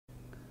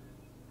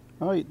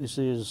Right, this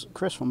is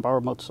Chris from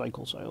Barrow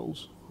Motorcycle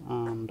Sales,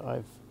 and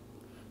I've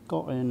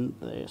got in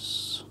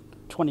this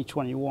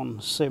 2021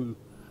 Sym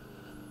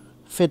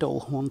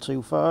Fiddle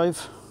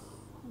 125.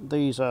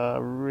 These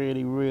are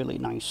really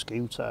nice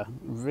scooter,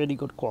 really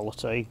good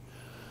quality.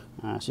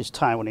 This is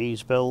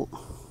Taiwanese built.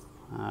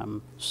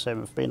 Sym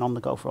have been on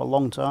the go for a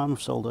long time.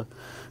 I've sold a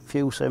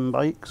few Sym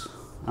bikes,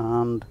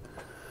 and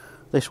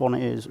this one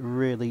is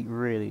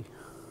really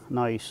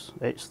nice.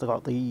 It's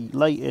got the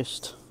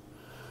latest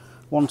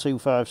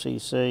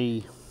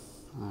 125cc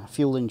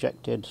fuel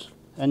injected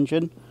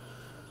engine,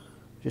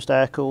 just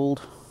air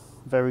cooled,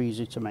 very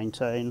easy to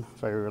maintain,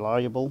 very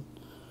reliable.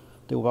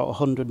 Do about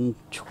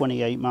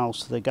 128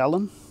 miles to the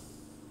gallon.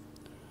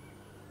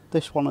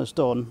 This one has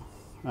done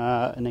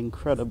an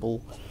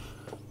incredible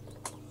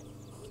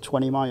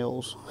 20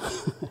 miles,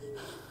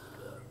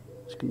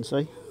 as you can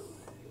see.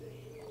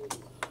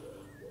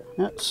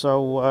 Yeah,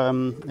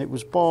 so it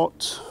was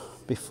bought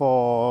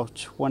before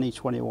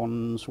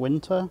 2021's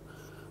winter.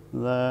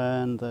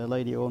 Then the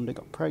lady who owned it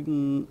got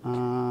pregnant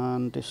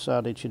and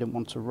decided she didn't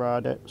want to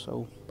ride it,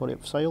 so put it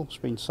for sale. It's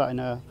been sat in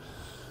a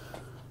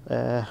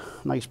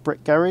nice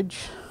brick garage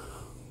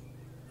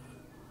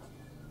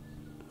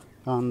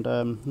and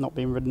not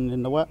being ridden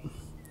in the wet.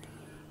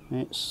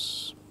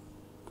 It's,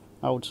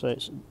 I would say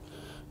it's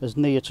as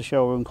near to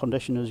showroom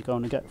condition as you're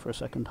going to get for a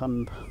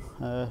second-hand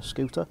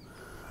scooter.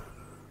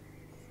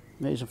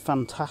 It is a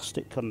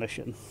fantastic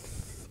condition.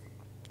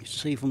 You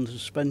see from the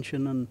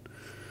suspension and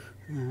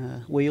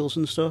wheels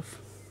and stuff.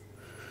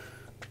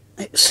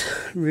 It's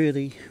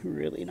really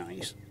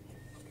nice.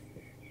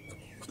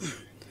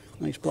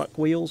 Nice black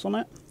wheels on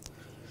it.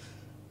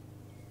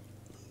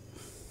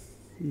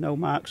 No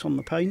marks on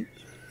the paint.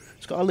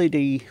 It's got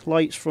LED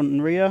lights front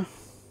and rear.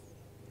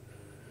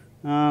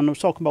 And I was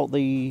talking about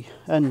the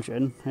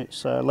engine.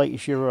 It's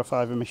latest Euro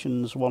 5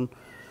 emissions one,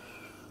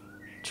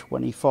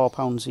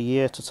 £24 a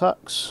year to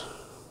tax.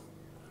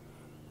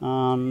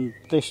 And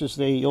this is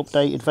the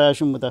updated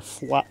version with a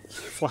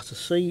flatter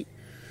seat.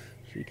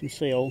 So you can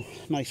see how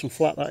nice and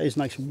flat that is,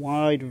 nice and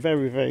wide,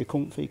 very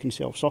comfy. You can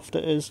see how soft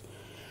it is.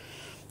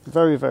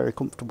 Very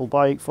comfortable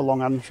bike for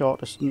long and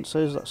short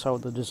distances. That's how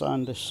they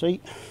designed this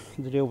seat.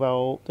 This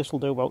will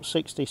do about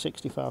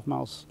 60-65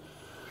 miles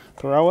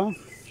per hour.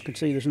 You can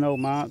see there's no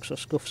marks or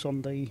scuffs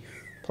on the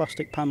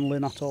plastic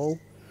panelling at all,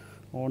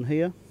 or on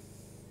here.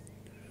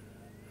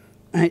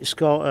 It's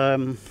got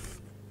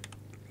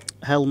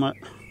helmet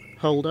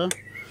holder.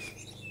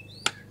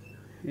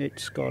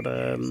 It's got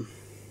a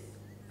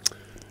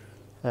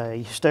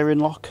steering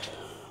lock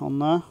on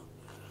there.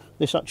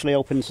 This actually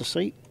opens the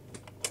seat.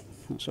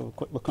 Let's have a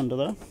quick look under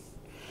there.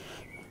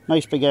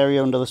 Nice big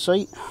area under the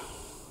seat.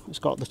 It's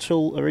got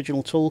the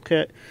original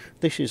toolkit.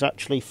 This is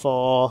actually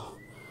for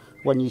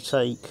when you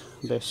take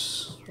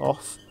this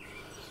off.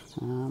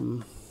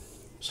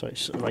 So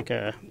it's like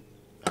a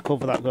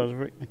cover that goes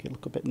over it, make it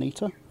look a bit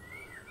neater.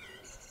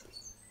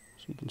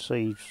 So you can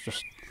see it's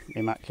just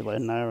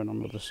immaculate in there and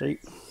under the seat.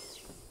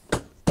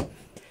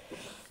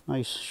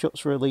 Nice,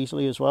 shuts real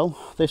easily as well.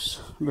 This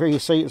rear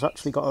seat has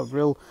actually got a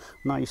real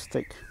nice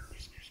thick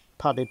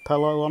padded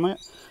pillow on it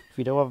if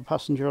you do have a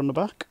passenger on the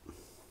back.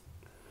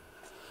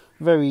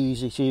 Very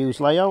easy to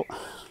use layout.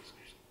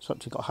 It's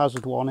actually got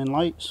hazard warning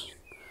lights,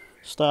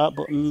 start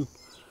button,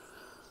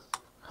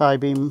 high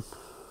beam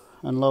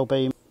and low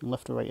beam,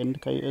 left or right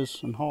indicators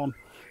and horn.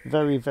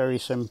 Very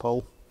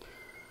simple.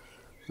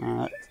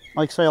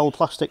 Like I say, all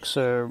plastics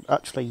are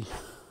actually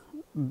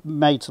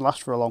made to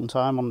last for a long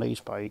time on these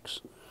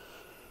bikes.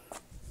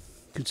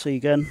 You can see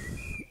again,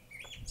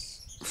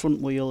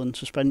 front wheel and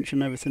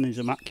suspension, everything is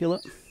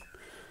immaculate.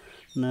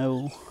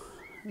 No,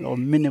 or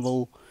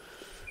minimal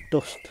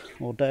dust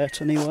or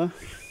dirt anywhere.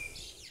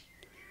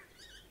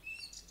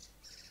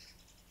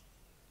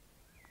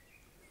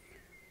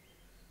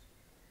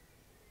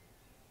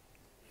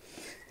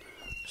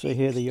 See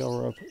here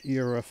the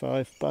Euro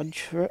 5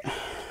 badge for it.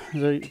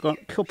 So you've got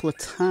a couple of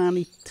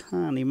tiny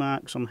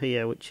marks on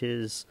here, which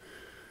is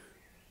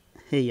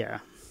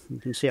here. You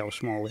can see how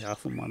small they are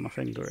from where my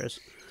finger is.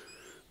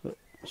 But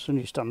as soon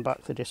as you stand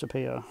back, they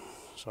disappear.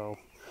 So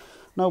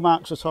no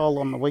marks at all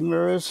on the wing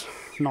mirrors,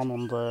 none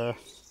on the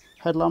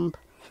headlamp.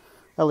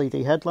 LED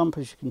headlamp,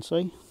 as you can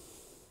see.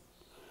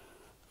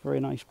 Very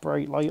nice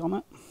bright light on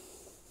it.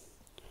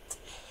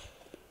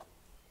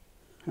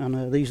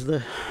 And these are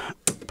the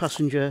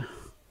passenger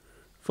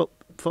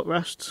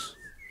footrests.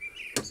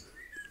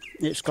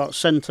 It's got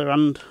centre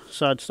and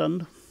side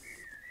stand.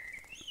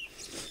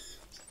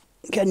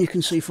 Again, you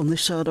can see from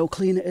this side how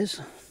clean it is.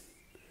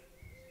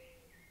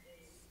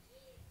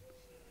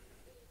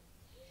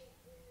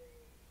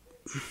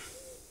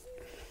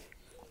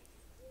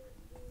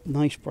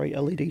 Nice bright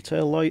LED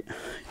tail light.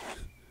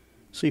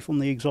 See from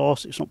the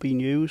exhaust it's not being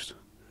used.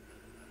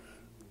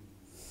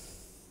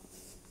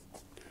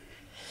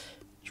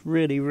 It's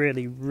really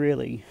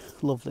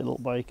lovely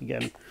little bike.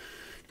 Again,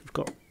 you've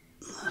got,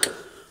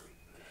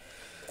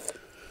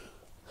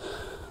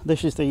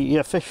 this is the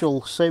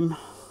official Sym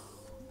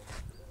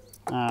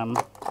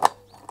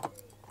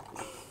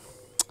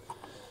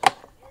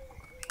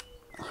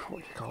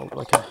what do you call it,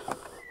 like a,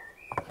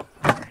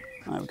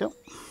 there we go,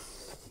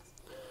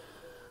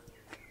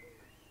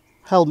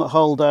 helmet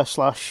holder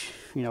slash,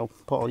 you know,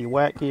 put all your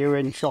work gear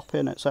in,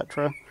 shopping,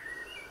 etc.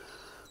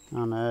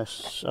 And I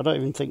don't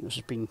even think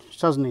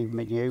it hasn't even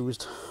been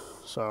used,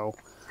 so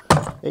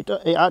it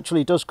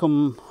actually does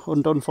come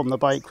undone from the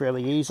bike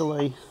really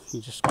easily.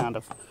 You just kind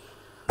of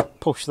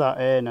push that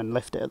in and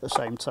lift it at the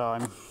same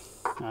time.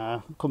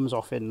 Comes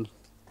off in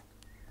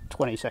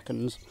 20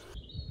 seconds.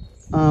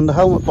 And the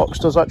helmet box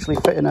does actually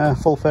fit in a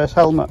full face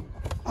helmet,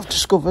 I've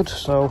discovered,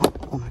 so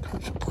oh my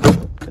God,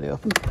 get it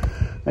open.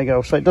 There you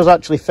go, so it does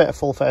actually fit a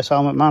full face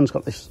helmet. Mine's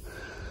got this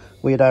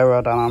weird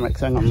aerodynamic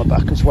thing on the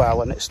back as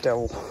well, and it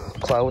still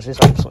closes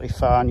absolutely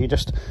fine. You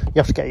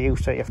have to get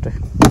used to it. You have to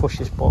push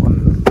this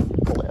button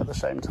and pull it at the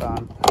same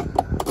time,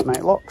 and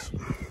it locks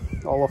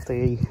all off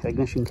the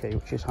ignition key,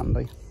 which is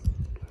handy.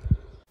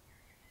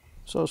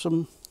 So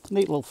some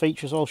neat little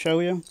features I'll show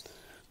you.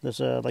 There's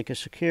like a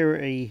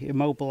security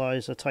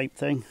immobiliser type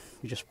thing.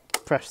 You just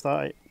press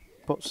that, it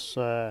puts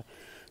a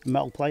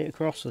metal plate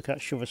across, so they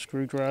can't shove a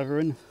screwdriver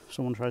in if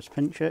someone tries to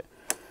pinch it.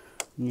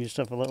 And you just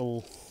have a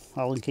little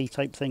Allen key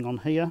type thing on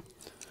here,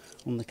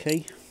 on the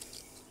key.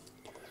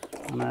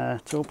 And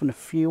to open the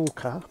fuel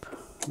cap,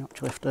 you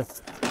actually have to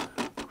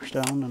push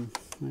down, and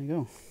there you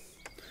go.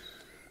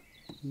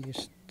 You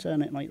just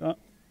turn it like that.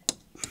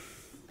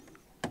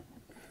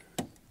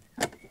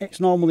 It's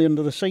normally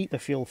under the seat, the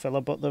fuel filler,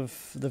 but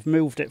they've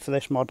moved it for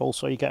this model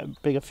so you get a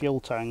bigger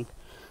fuel tank.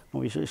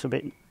 Obviously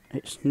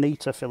it's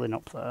neater filling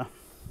up there.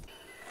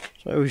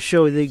 So I will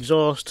show you the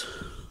exhaust,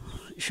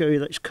 show you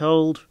that it's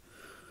cold.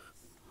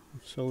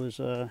 So there's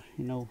you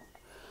know,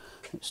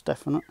 it's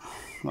definite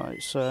that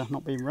it's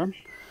not being run.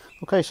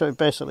 Okay, so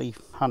basically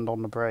hand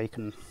on the brake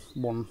and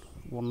one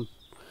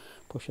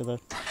push of the,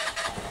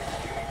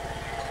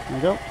 there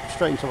you go,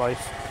 straight into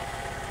life.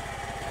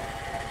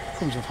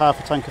 Comes with half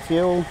a tank of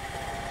fuel.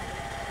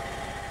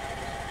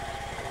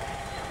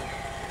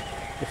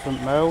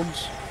 Different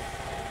modes.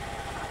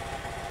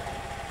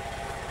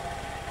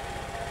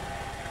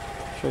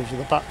 Shows you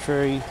the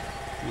battery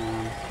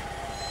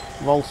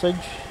voltage.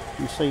 You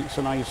can see it's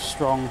a nice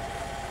strong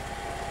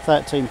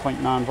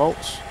 13.9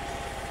 volts.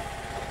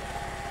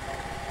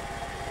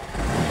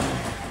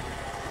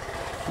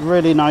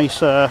 Really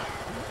nice. I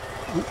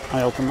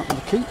open that with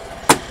a key.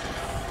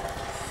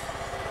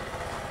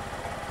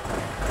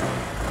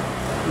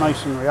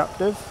 Nice and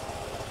reactive.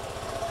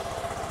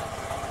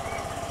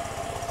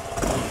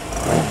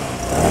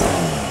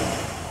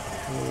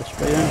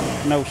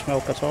 No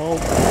smoke at all.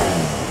 It's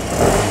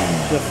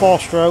a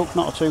 4-stroke,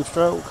 not a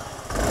 2-stroke.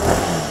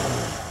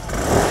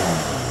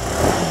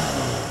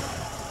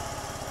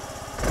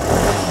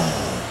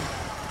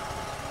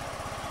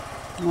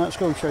 Let's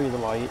go and show you the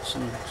lights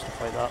and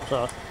stuff like that.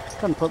 So I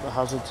can put the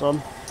hazards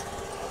on.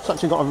 It's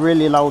actually got a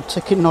really loud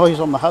ticking noise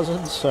on the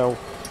hazards, so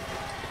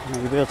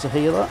you'll be able to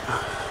hear that.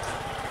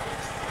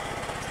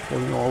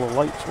 Showing you all the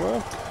lights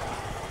work.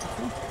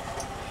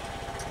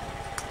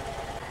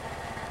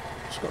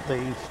 Got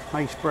the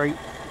nice bright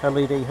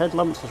LED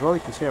headlamps as well. You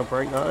can see how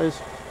bright that is.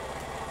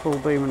 Full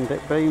beam and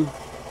dip beam.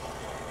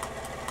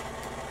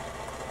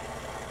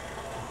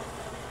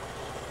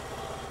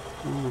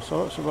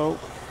 So that's about it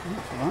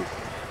for that.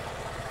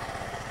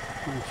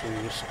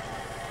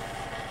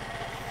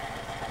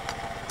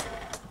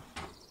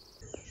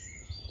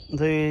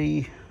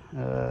 The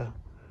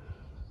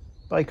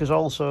bike has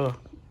also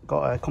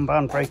got a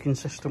combined braking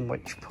system,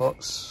 which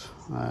puts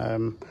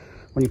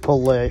when you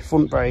pull the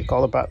front brake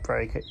or the back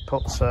brake, it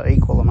puts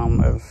equal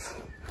amount of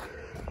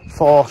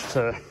force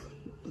to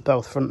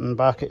both front and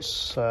back.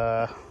 It's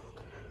a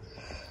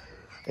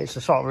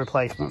sort of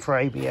replacement for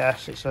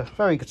ABS. It's a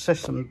very good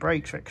system. The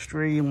brakes are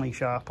extremely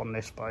sharp on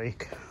this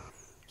bike.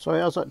 So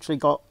it has actually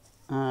got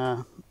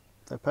the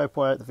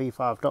paperwork, the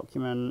V5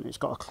 document. It's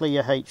got a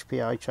clear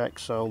HPI check,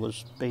 so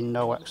there's been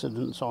no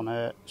accidents on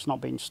it. It's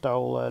not been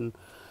stolen.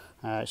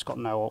 It's got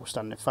no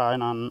outstanding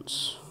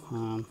finance.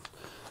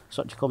 It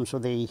actually comes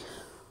with the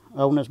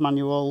owner's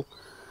manual,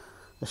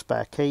 the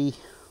spare key,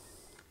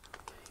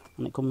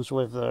 and it comes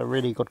with a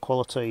really good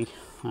quality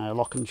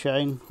lock and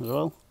chain as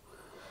well.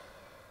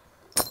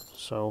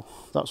 So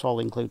that's all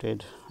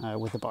included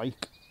with the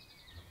bike.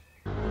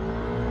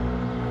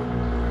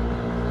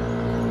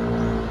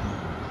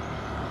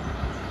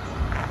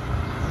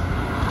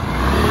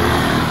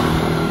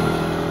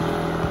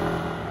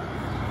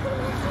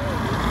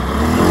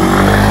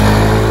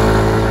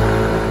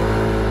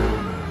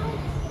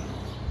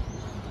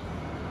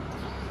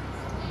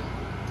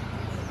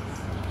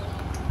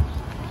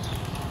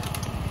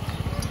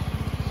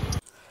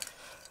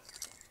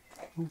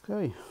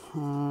 Okay,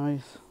 I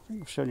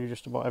think I've shown you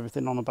just about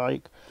everything on the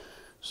bike.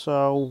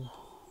 So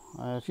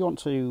if you want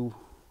to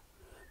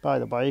buy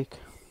the bike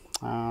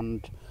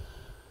and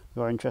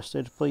you're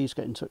interested, please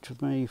get in touch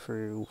with me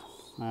through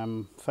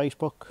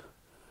Facebook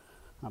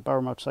at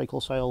Barrow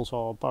Motorcycle Sales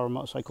or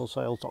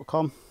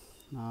barrowmotorcyclesales.com.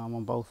 I'm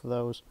on both of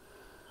those,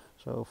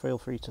 so feel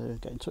free to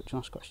get in touch and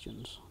ask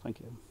questions.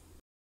 Thank you.